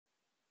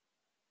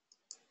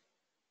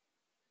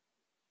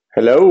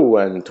Hello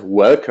and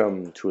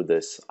welcome to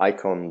this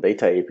Eikon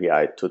Data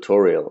API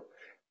tutorial.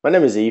 My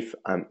name is Yves.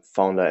 I'm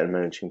founder and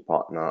managing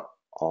partner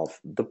of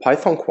the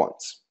Python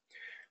Quants.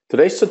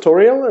 Today's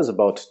tutorial is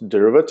about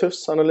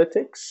derivatives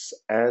analytics,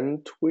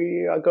 and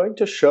we are going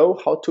to show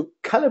how to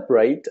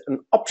calibrate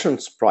an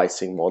options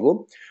pricing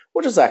model,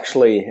 which is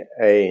actually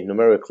a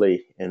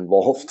numerically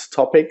involved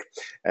topic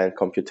and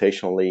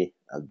computationally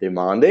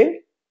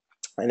demanding.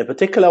 And in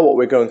particular, what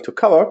we're going to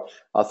cover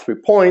are 3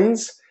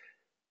 points.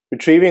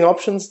 Retrieving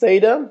options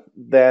data,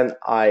 then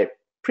I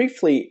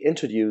briefly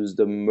introduced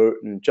the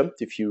Merton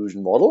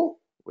Jump-Diffusion Model,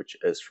 which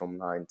is from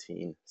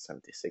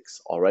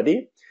 1976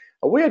 already.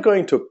 And we are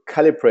going to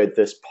calibrate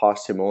this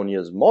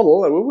parsimonious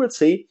model, and we will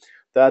see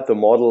that the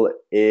model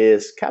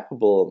is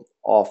capable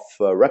of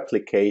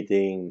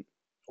replicating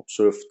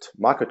observed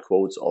market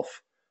quotes of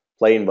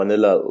plain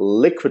vanilla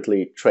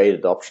liquidly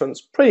traded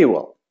options pretty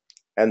well.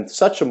 And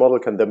such a model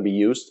can then be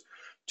used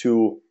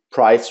to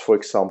price, for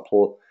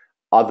example,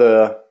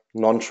 other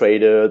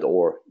non-traded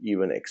or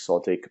even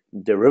exotic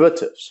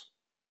derivatives.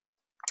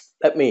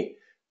 Let me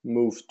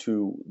move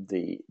to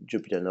the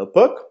Jupyter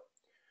Notebook,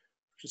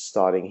 which is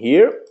starting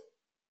here.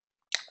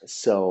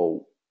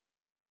 So,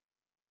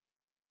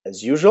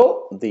 as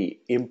usual, the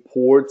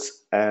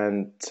imports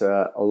and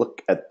a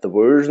look at the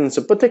versions.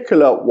 In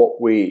particular,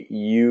 what we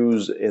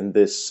use in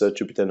this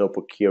Jupyter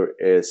Notebook here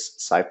is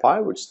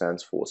SciPy, which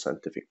stands for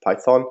Scientific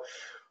Python.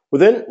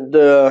 Within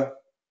the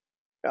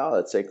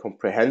let's say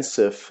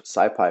comprehensive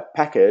SciPy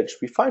package,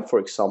 we find, for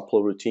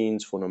example,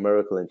 routines for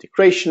numerical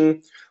integration,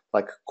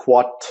 like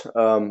quat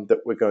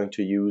that we're going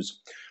to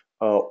use,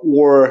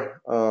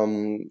 or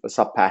a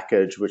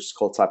sub-package which is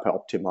called SciPy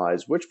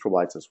Optimize, which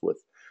provides us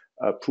with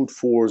brute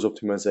force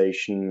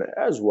optimization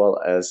as well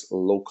as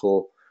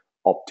local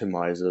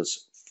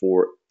optimizers,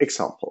 for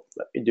example.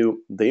 Let me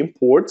do the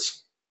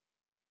imports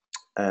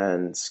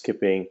and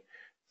skipping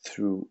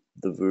through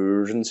the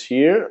versions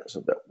here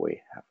so that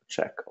we have a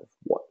check of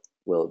what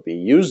will be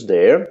used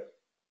there.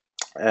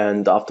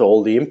 And after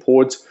all the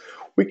imports,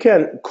 we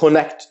can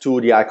connect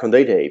to the Eikon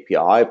Data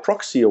API.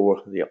 Proxy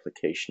or the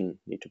application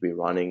need to be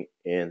running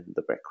in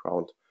the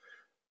background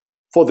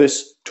for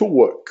this to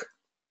work.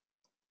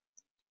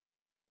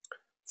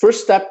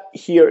 First step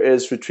here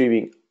is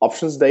retrieving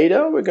options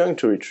data. We're going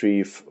to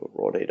retrieve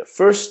raw data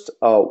first.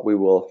 We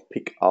will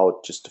pick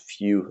out just a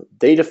few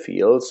data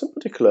fields, in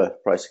particular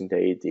pricing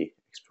date, the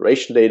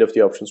expiration date of the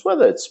options,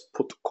 whether it's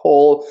put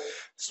call,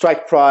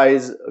 strike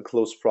price,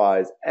 close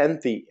price, and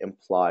the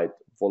implied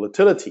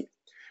volatility.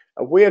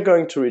 And we are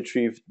going to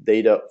retrieve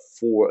data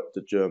for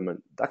the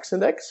German DAX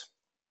index,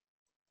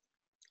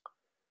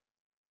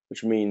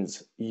 which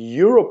means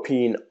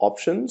European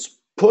options,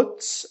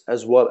 puts,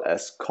 as well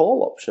as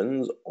call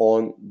options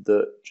on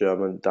the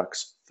German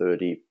DAX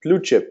 30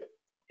 blue chip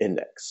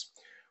index.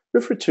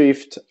 We've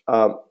retrieved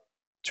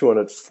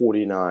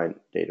 249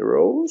 data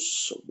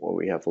rows. When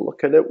we have a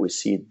look at it, we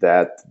see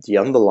that the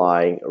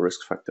underlying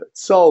risk factor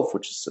itself,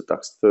 which is the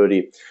DAX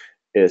 30,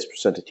 is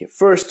presented here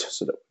first,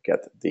 so that we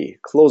get the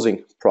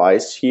closing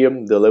price here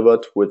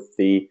delivered with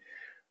the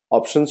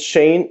options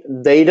chain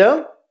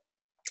data.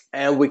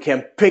 And we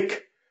can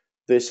pick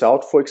this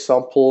out, for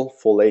example,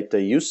 for later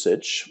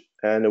usage.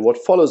 And what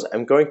follows,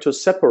 I'm going to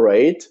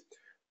separate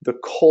the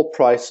call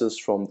prices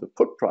from the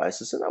put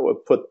prices, and I will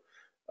put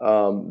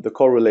the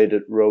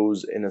correlated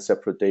rows in a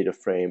separate data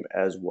frame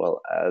as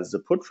well as the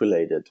put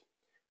related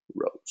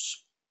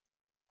rows.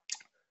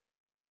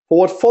 For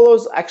what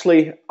follows,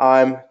 actually,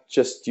 I'm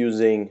just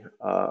using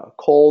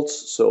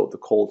calls. So the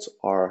calls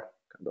are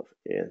kind of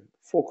in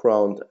the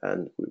foreground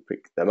and we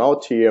pick them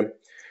out here.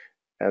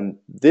 And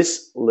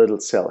this little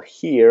cell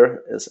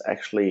here is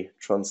actually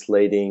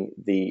translating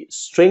the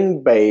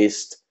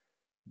string-based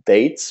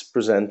dates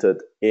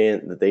presented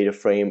in the data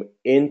frame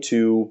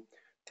into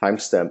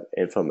timestamp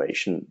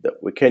information that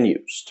we can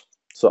use.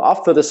 So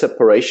after the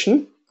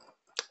separation,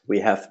 we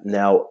have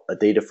now a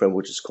data frame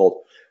which is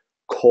called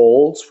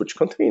calls, which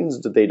contains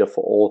the data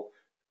for all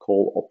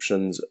call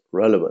options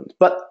relevant.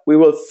 But we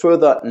will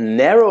further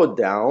narrow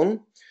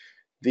down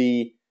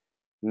the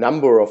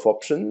number of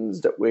options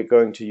that we're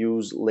going to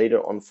use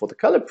later on for the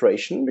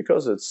calibration,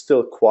 because it's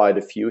still quite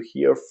a few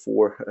here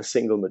for a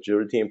single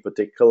majority in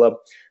particular.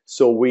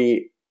 So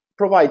we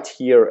provide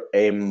here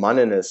a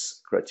moneyness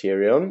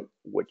criterion,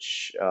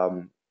 which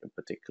in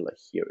particular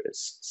here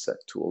is set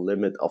to a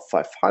limit of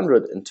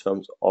 500 in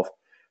terms of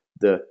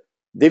the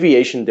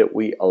deviation that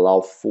we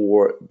allow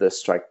for the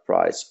strike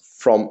price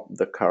from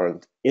the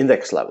current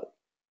index level.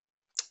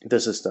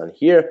 This is done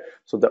here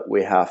so that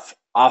we have,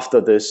 after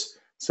this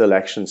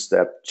selection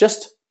step,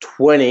 just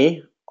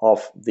 20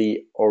 of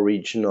the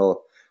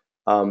original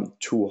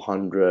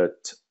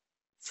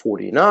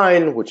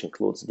 249, which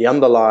includes the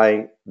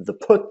underlying, the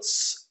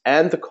puts,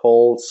 and the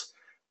calls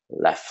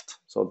left.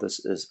 So this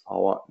is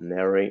our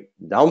narrowing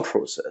down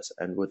process.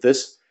 And with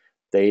this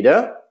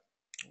data,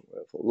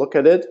 if we look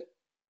at it,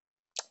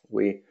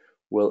 we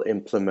will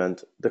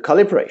implement the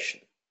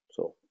calibration.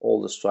 So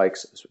all the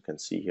strikes, as we can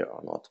see here,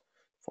 are not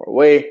far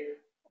away.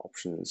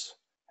 Options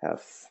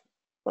have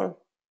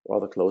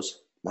rather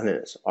close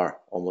moneyness, are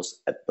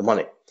almost at the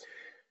money.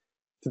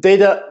 The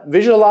data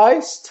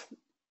visualized,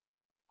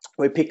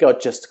 we pick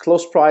out just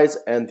close price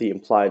and the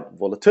implied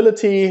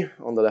volatility.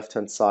 On the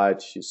left-hand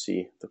side, you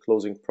see the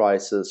closing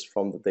prices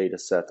from the data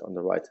set. On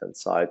the right-hand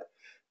side,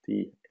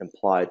 the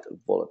implied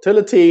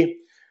volatility,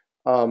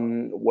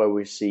 where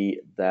we see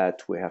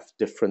that we have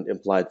different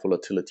implied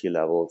volatility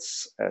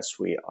levels as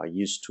we are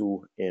used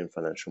to in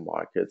financial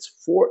markets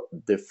for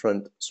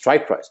different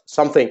strike prices.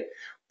 Something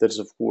that is,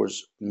 of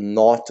course,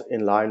 not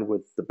in line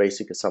with the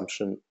basic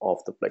assumption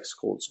of the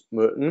Black-Scholes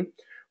Merton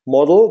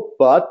model,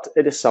 but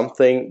it is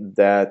something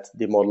that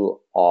the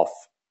model of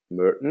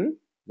Merton,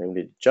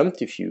 namely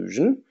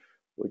Jump-Diffusion,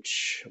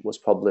 which was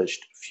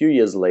published a few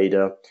years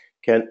later,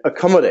 can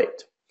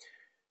accommodate.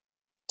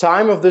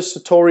 Time of this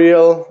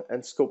tutorial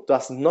and scope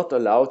does not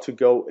allow to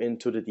go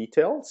into the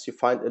details. You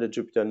find in the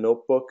Jupyter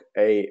Notebook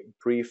a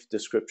brief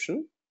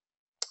description.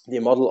 The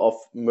model of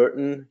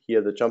Merton,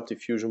 here the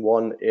Jump-Diffusion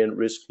one in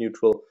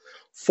risk-neutral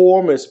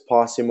form, is a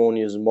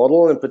parsimonious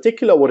model. In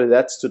particular, what it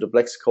adds to the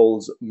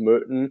Black-Scholes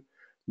Merton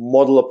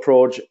model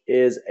approach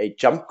is a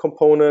jump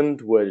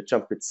component where the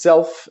jump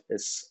itself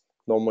is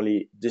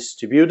normally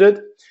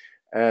distributed,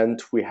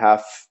 and we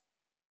have,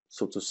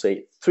 so to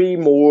say, 3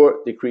 more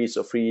degrees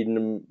of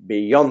freedom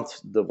beyond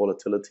the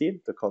volatility,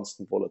 the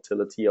constant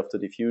volatility of the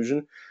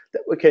diffusion,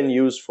 that we can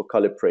use for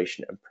calibration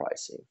and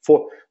pricing.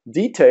 For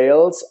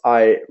details,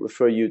 I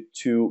refer you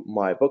to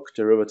my book,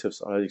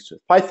 Derivatives Analytics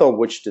with Python,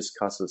 which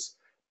discusses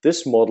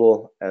this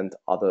model and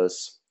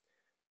others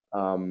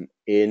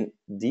in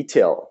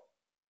detail.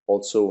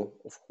 Also,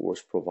 of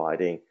course,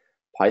 providing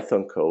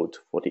Python code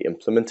for the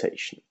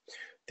implementation.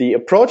 The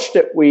approach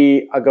that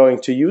we are going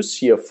to use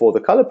here for the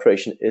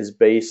calibration is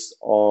based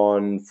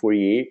on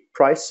Fourier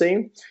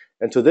pricing.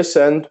 And to this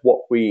end,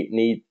 what we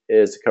need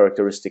is the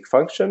characteristic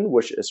function,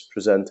 which is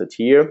presented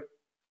here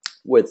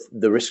with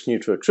the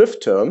risk-neutral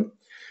drift term.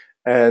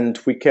 And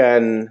we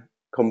can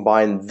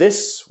combine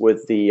this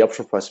with the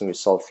option pricing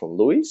result from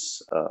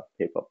Lewis, a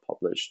paper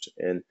published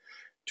in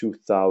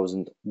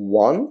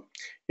 2001,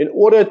 in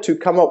order to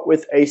come up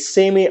with a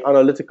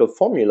semi-analytical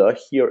formula,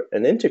 here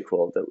an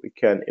integral that we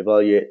can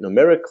evaluate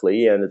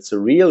numerically, and it's a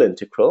real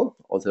integral,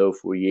 although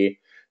Fourier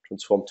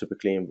transform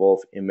typically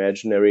involve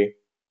imaginary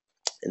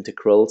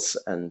integrals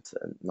and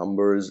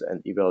numbers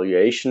and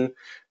evaluation.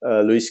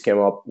 Lewis came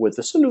up with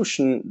a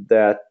solution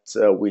that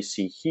we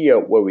see here,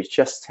 where we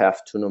just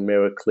have to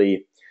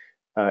numerically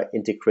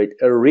integrate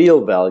a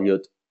real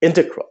valued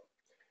integral.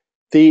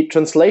 The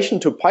translation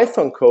to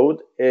Python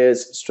code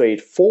is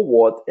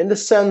straightforward in the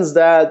sense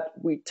that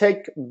we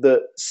take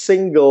the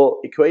single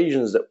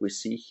equations that we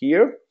see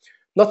here,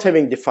 not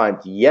having defined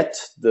yet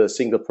the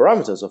single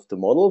parameters of the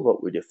model,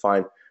 but we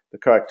define the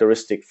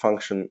characteristic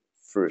function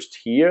first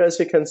here, as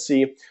you can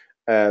see.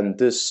 And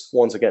this,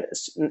 once again,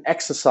 is an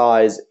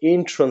exercise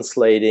in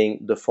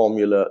translating the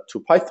formula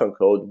to Python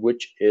code,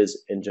 which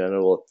is in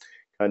general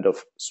kind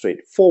of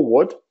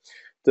straightforward.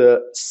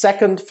 The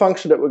second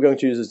function that we're going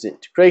to use is the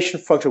integration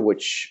function,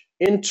 which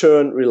in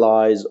turn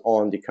relies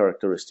on the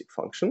characteristic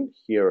function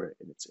here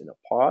in its inner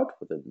part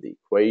within the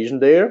equation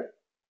there.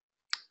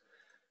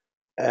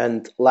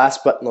 And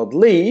last but not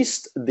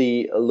least,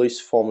 the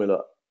Lewis formula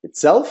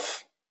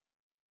itself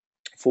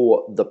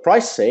for the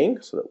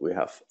pricing, so that we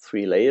have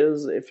 3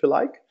 layers, if you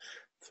like,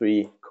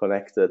 3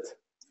 connected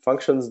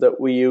functions that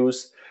we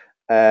use.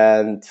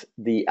 And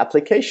the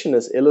application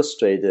is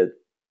illustrated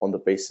on the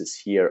basis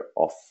here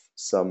of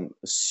some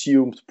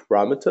assumed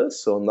parameters.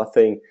 So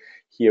nothing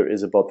here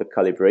is about the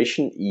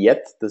calibration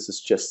yet. This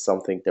is just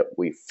something that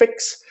we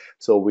fix.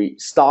 So we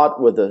start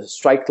with a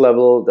strike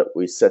level that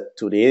we set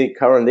to the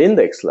current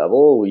index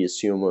level. We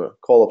assume a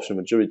call option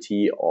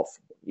maturity of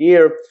 1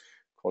 year,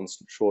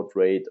 constant short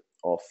rate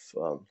of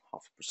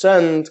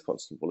 0.5%,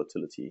 constant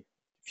volatility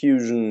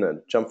diffusion,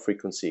 and jump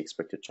frequency,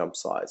 expected jump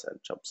size, and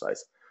jump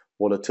size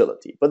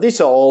volatility. But these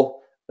are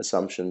all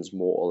assumptions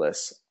more or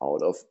less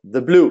out of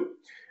the blue.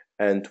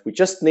 And we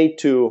just need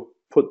to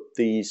put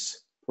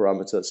these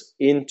parameters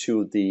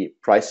into the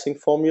pricing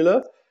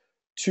formula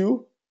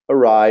to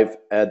arrive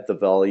at the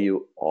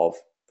value of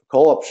the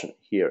call option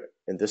here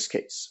in this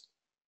case.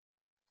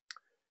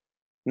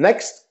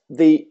 Next,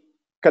 the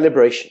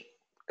calibration.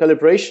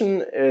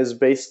 Calibration is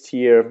based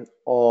here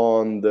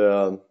on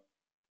the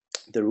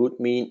root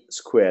mean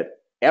squared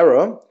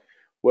error,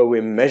 where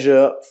we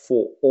measure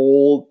for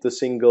all the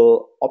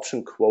single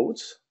option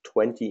quotes,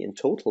 20 in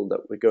total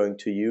that we're going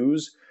to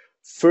use,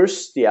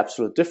 first the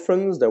absolute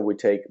difference, then we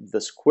take the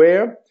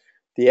square,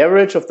 the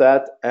average of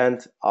that,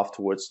 and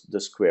afterwards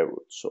the square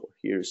root. So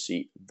here you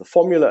see the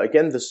formula.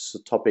 Again, this is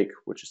a topic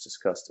which is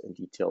discussed in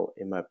detail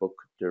in my book,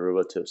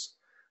 Derivatives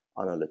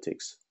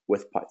Analytics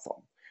with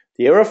Python.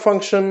 The error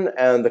function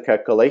and the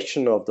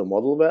calculation of the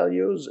model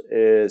values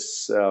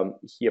is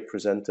here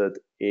presented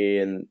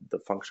in the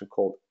function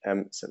called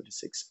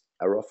M76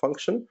 error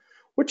function,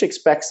 which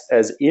expects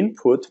as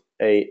input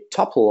a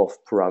tuple of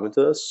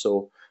parameters.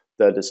 So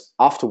that is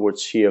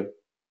afterwards here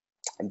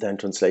then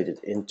translated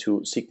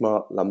into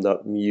sigma, lambda,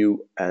 mu,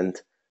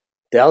 and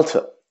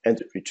delta. And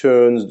it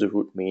returns the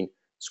root mean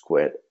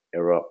squared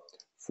error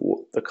for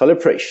the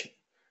calibration.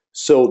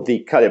 So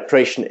the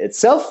calibration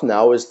itself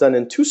now is done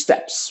in two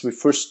steps. We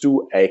first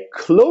do a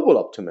global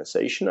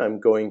optimization. I'm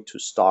going to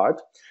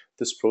start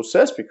this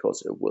process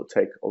because it will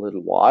take a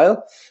little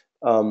while.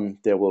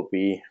 There will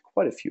be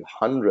quite a few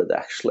hundred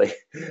actually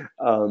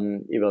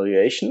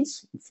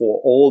evaluations for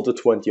all the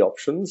 20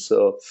 options.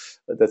 So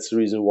that's the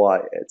reason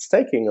why it's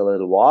taking a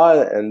little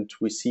while. And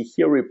we see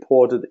here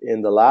reported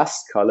in the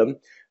last column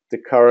the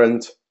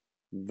current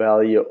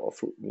value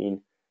of root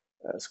mean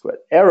squared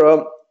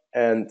error.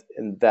 And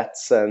in that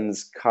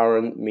sense,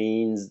 current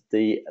means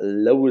the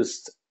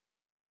lowest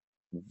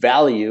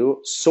value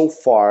so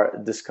far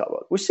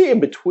discovered. We see in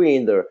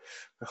between there are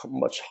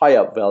much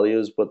higher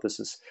values, but this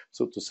is,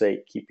 so to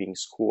say, keeping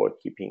score,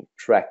 keeping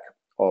track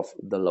of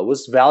the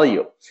lowest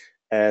value.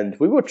 And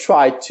we will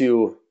try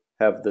to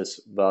have this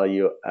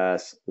value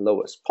as low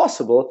as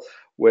possible,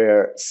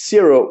 where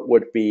 0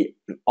 would be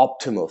an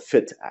optimal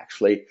fit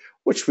actually,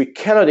 which we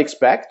cannot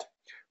expect.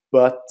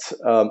 But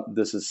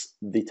this is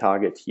the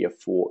target here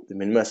for the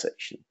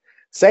minimization.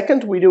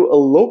 Second, we do a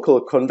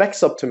local convex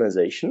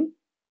optimization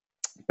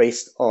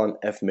based on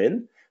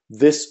fmin.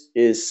 This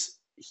is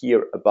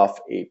here above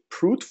a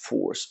brute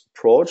force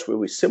approach where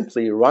we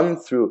simply run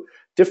through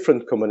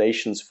different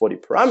combinations for the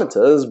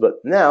parameters.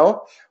 But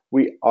now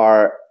we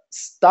are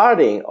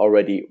starting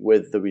already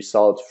with the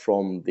result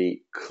from the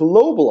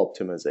global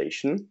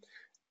optimization,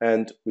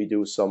 and we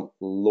do some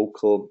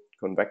local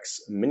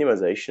convex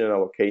minimization in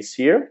our case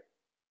here,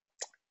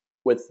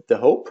 with the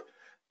hope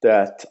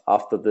that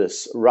after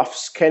this rough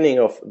scanning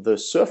of the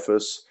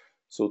surface,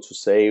 so to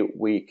say,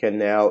 we can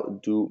now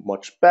do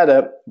much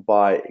better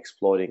by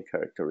exploiting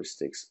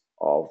characteristics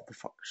of the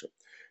function.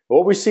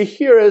 What we see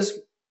here is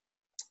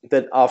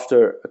that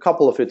after a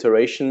couple of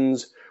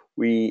iterations,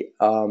 we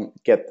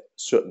get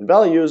certain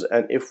values.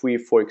 And if we,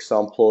 for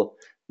example,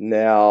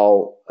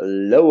 now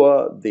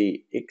lower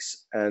the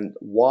x and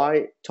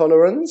y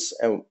tolerance,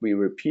 and we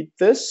repeat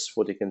this,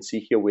 what you can see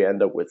here, we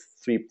end up with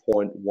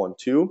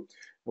 3.12.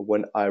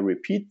 When I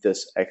repeat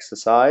this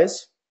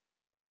exercise,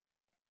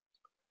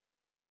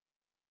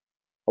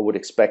 I would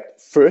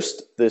expect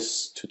first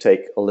this to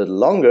take a little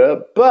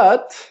longer,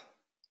 but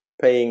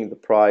paying the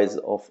price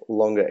of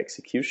longer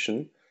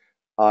execution,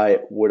 I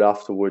would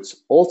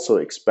afterwards also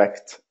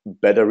expect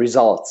better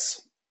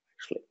results.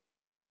 Actually,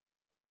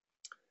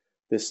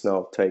 this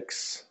now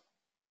takes,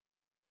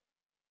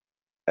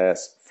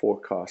 as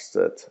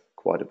forecasted,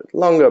 quite a bit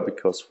longer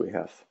because we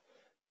have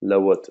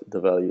lowered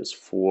the values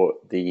for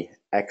the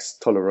x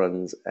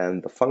tolerance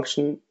and the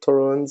function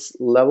tolerance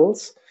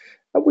levels.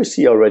 And we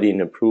see already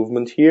an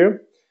improvement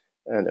here,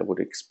 and I would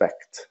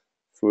expect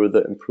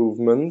further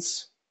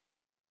improvements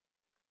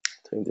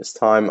during this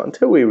time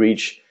until we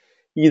reach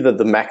either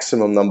the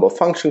maximum number of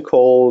function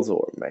calls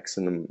or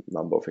maximum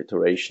number of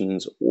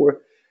iterations or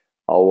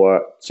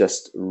our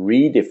just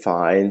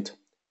redefined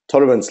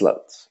tolerance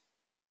levels.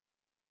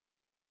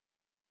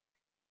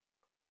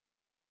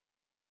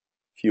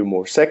 Few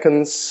more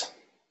seconds,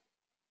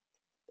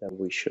 then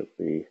we should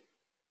be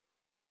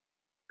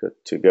good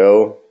to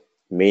go,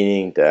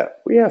 meaning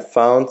that we have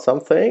found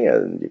something,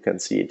 and you can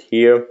see it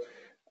here.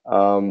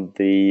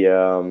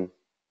 The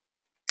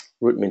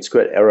root mean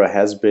squared error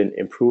has been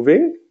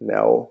improving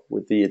now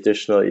with the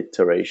additional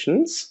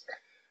iterations.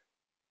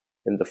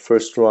 In the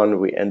first run,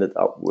 we ended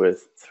up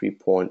with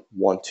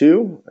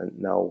 3.12, and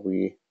now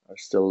we are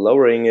still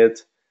lowering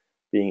it,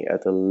 being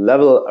at a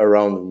level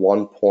around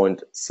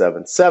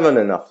 1.77,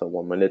 and after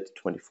 1 minute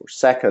 24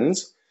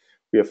 seconds,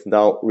 we have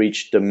now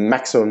reached the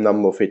maximum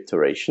number of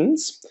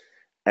iterations,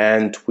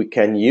 and we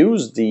can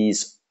use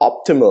these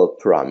optimal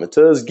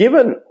parameters,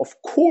 given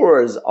of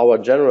course our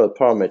general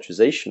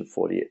parametrization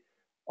for the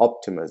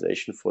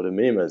optimization, for the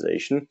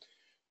minimization,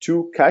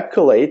 to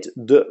calculate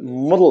the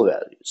model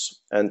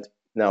values. And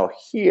now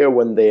here,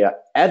 when they are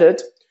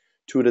added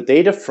to the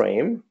data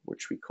frame,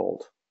 which we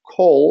called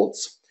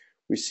calls,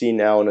 we see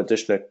now an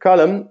additional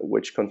column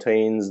which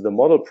contains the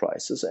model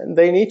prices, and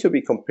they need to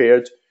be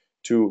compared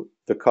to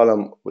the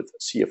column with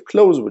CF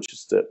close, which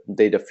is the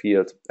data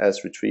field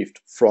as retrieved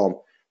from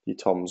the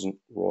Thomson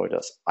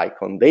Reuters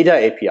Eikon Data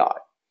API.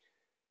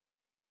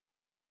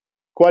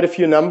 Quite a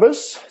few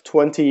numbers,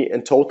 20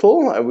 in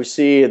total, and we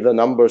see the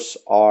numbers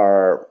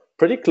are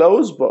pretty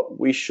close, but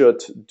we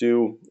should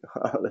do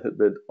a little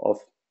bit of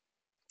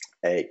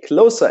a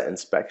closer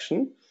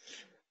inspection.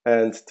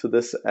 And to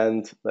this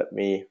end, let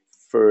me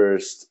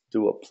first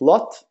do a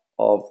plot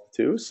of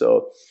the two.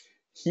 So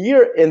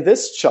here in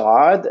this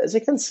chart, as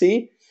you can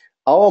see,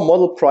 our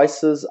model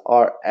prices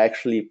are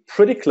actually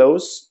pretty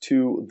close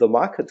to the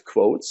market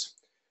quotes.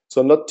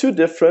 So not too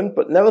different,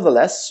 but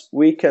nevertheless,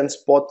 we can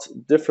spot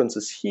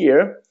differences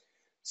here.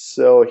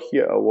 So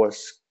here I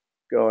was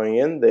going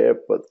in there,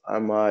 but I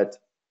might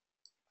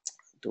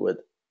do it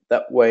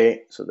that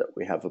way so that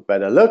we have a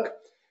better look.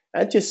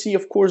 And you see,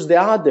 of course,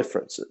 there are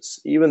differences,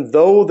 even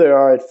though they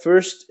are at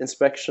first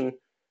inspection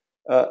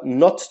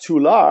not too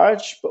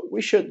large, but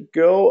we should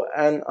go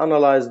and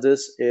analyze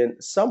this in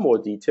some more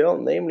detail,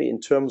 namely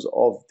in terms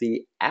of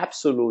the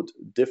absolute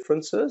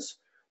differences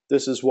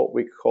This is what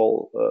we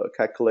call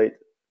calculate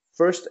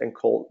first and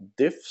call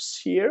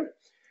diffs here.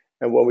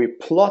 And when we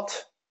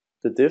plot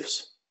the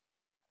diffs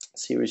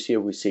series here,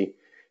 we see,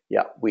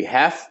 yeah, we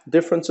have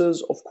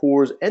differences, of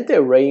course, and they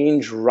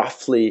range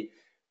roughly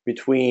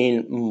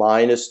between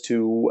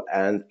 -2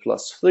 and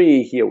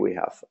 +3. Here we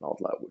have an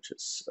outlier which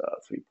is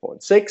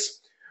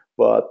 3.6,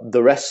 but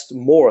the rest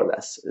more or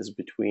less is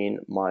between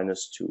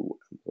 -2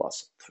 and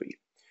 +3.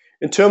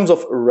 In terms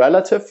of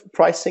relative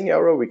pricing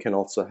error, we can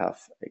also have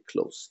a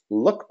close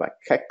look by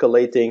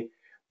calculating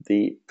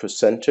the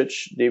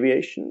percentage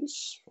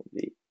deviations from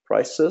the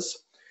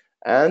prices.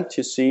 And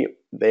you see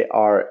they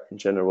are in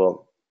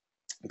general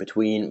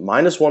between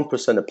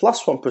 -1% and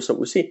 +1%.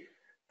 We see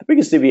the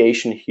biggest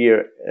deviation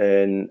here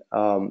in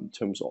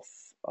terms of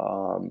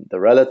the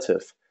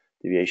relative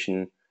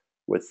deviation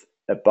with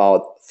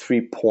about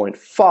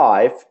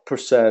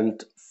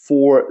 3.5%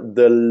 for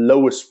the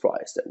lowest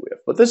price that we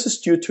have. But this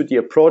is due to the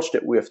approach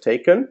that we have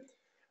taken,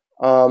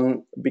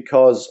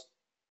 because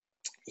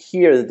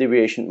here the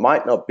deviation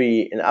might not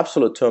be in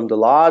absolute term the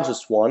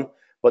largest one,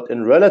 but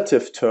in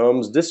relative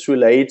terms this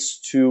relates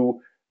to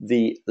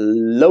the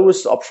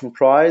lowest option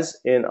price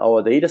in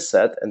our data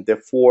set, and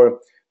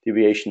therefore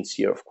deviations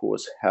here of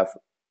course have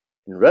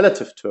in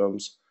relative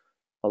terms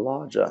a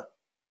larger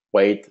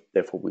weight.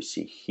 Therefore we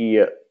see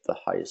here the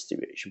highest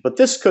deviation. But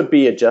this could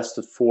be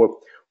adjusted for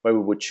when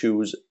we would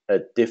choose a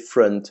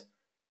different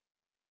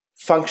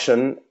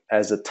function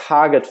as a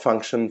target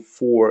function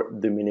for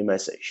the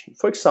minimization.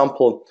 For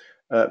example,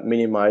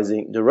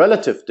 minimizing the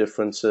relative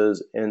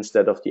differences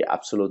instead of the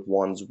absolute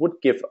ones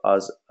would give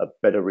us a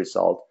better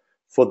result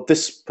for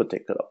this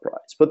particular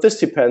price. But this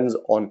depends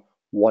on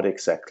what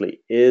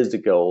exactly is the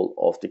goal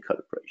of the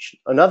calibration.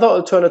 Another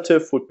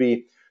alternative would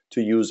be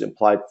to use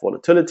implied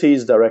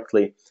volatilities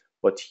directly,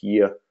 but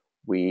here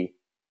we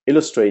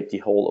illustrate the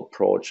whole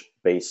approach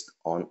based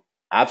on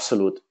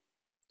absolute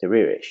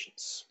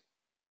deviations.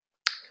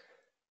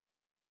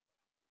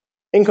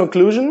 In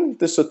conclusion,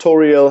 this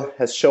tutorial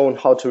has shown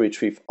how to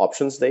retrieve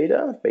options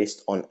data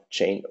based on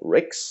chain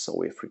rigs. So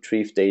we've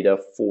retrieved data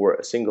for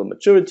a single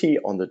maturity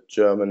on the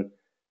German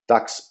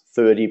DAX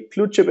 30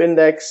 blue chip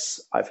index.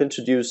 I've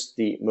introduced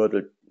the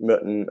Merton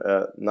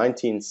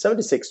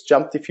 1976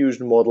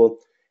 Jump-Diffusion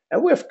Model,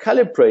 and we have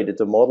calibrated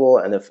the model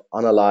and have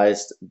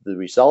analyzed the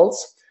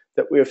results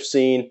that we have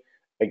seen,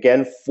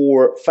 again,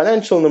 for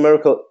financial,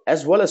 numerical,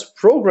 as well as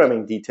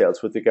programming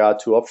details with regard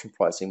to option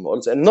pricing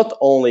models, and not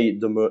only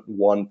the Merton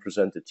one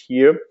presented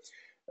here,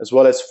 as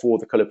well as for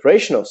the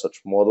calibration of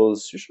such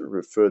models. You should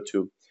refer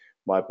to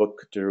my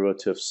book,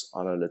 Derivatives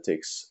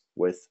Analytics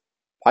with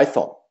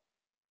Python.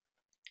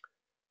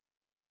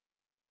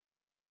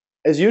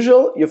 As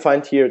usual, you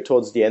find here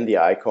towards the end the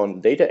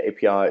Eikon Data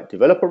API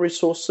developer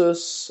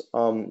resources.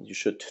 You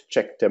should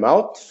check them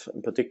out.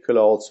 In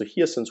particular, also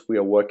here, since we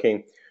are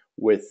working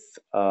with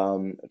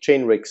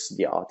chain rigs,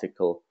 the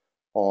article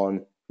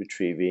on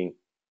retrieving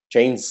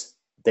chains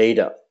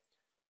data.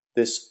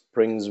 This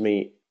brings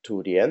me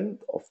to the end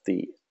of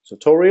the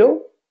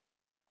tutorial.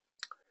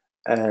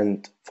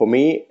 And for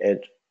me,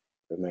 it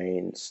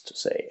remains to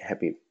say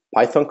happy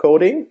Python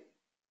coding,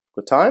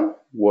 good time,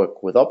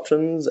 work with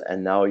options,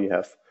 and now you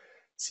have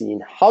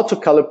seen how to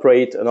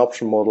calibrate an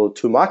option model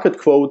to market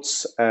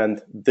quotes,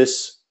 and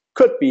this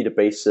could be the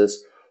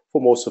basis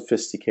for more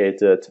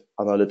sophisticated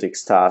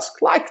analytics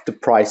tasks like the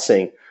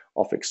pricing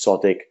of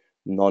exotic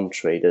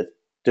non-traded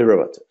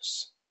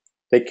derivatives.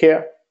 Take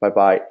care,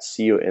 bye-bye,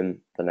 see you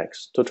in the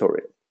next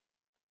tutorial.